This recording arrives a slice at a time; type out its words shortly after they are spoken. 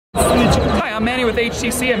I'm Manny with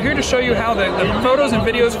HTC. I'm here to show you how the photos and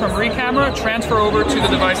videos from RE camera transfer over to the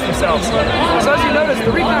device themselves. So as you notice,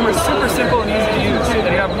 the RE camera is super simple and easy to use.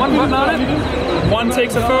 You have one button on it, one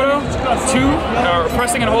takes a photo, two,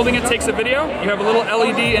 pressing and holding it takes a video. You have a little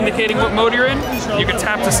LED indicating what mode you're in. You can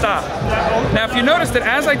tap to stop. Now if you notice that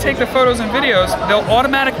as I take the photos and videos, they'll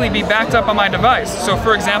automatically be backed up on my device. So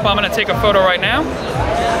for example, I'm going to take a photo right now.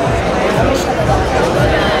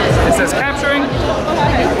 It says capturing,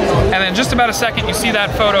 and then in just about a second you see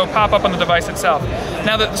that photo pop up on the device itself.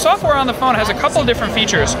 Now the software on the phone has a couple different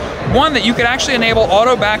features. One, that you could actually enable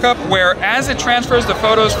auto backup, where as it transfers the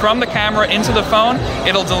photos from the camera into the phone,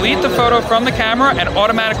 it'll delete the photo from the camera and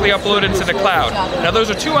automatically upload it to the cloud. Now those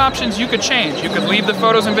are two options you could change. You could leave the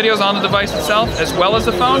photos and videos on the device itself as well as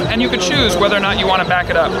the phone, and you could choose whether or not you want to back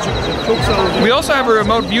it up. We also have a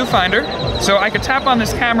remote viewfinder, so I could tap on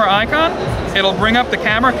this camera icon, it'll bring up the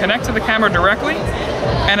camera, connect to the camera directly,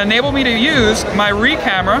 and enable me to use my RE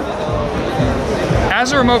camera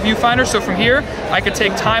as a remote viewfinder. So from here, I could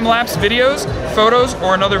take time-lapse videos, photos,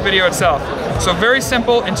 or another video itself. So very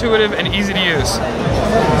simple, intuitive, and easy to use.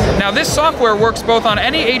 Now this software works both on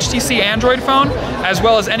any HTC Android phone, as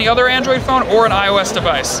well as any other Android phone or an iOS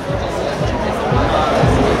device.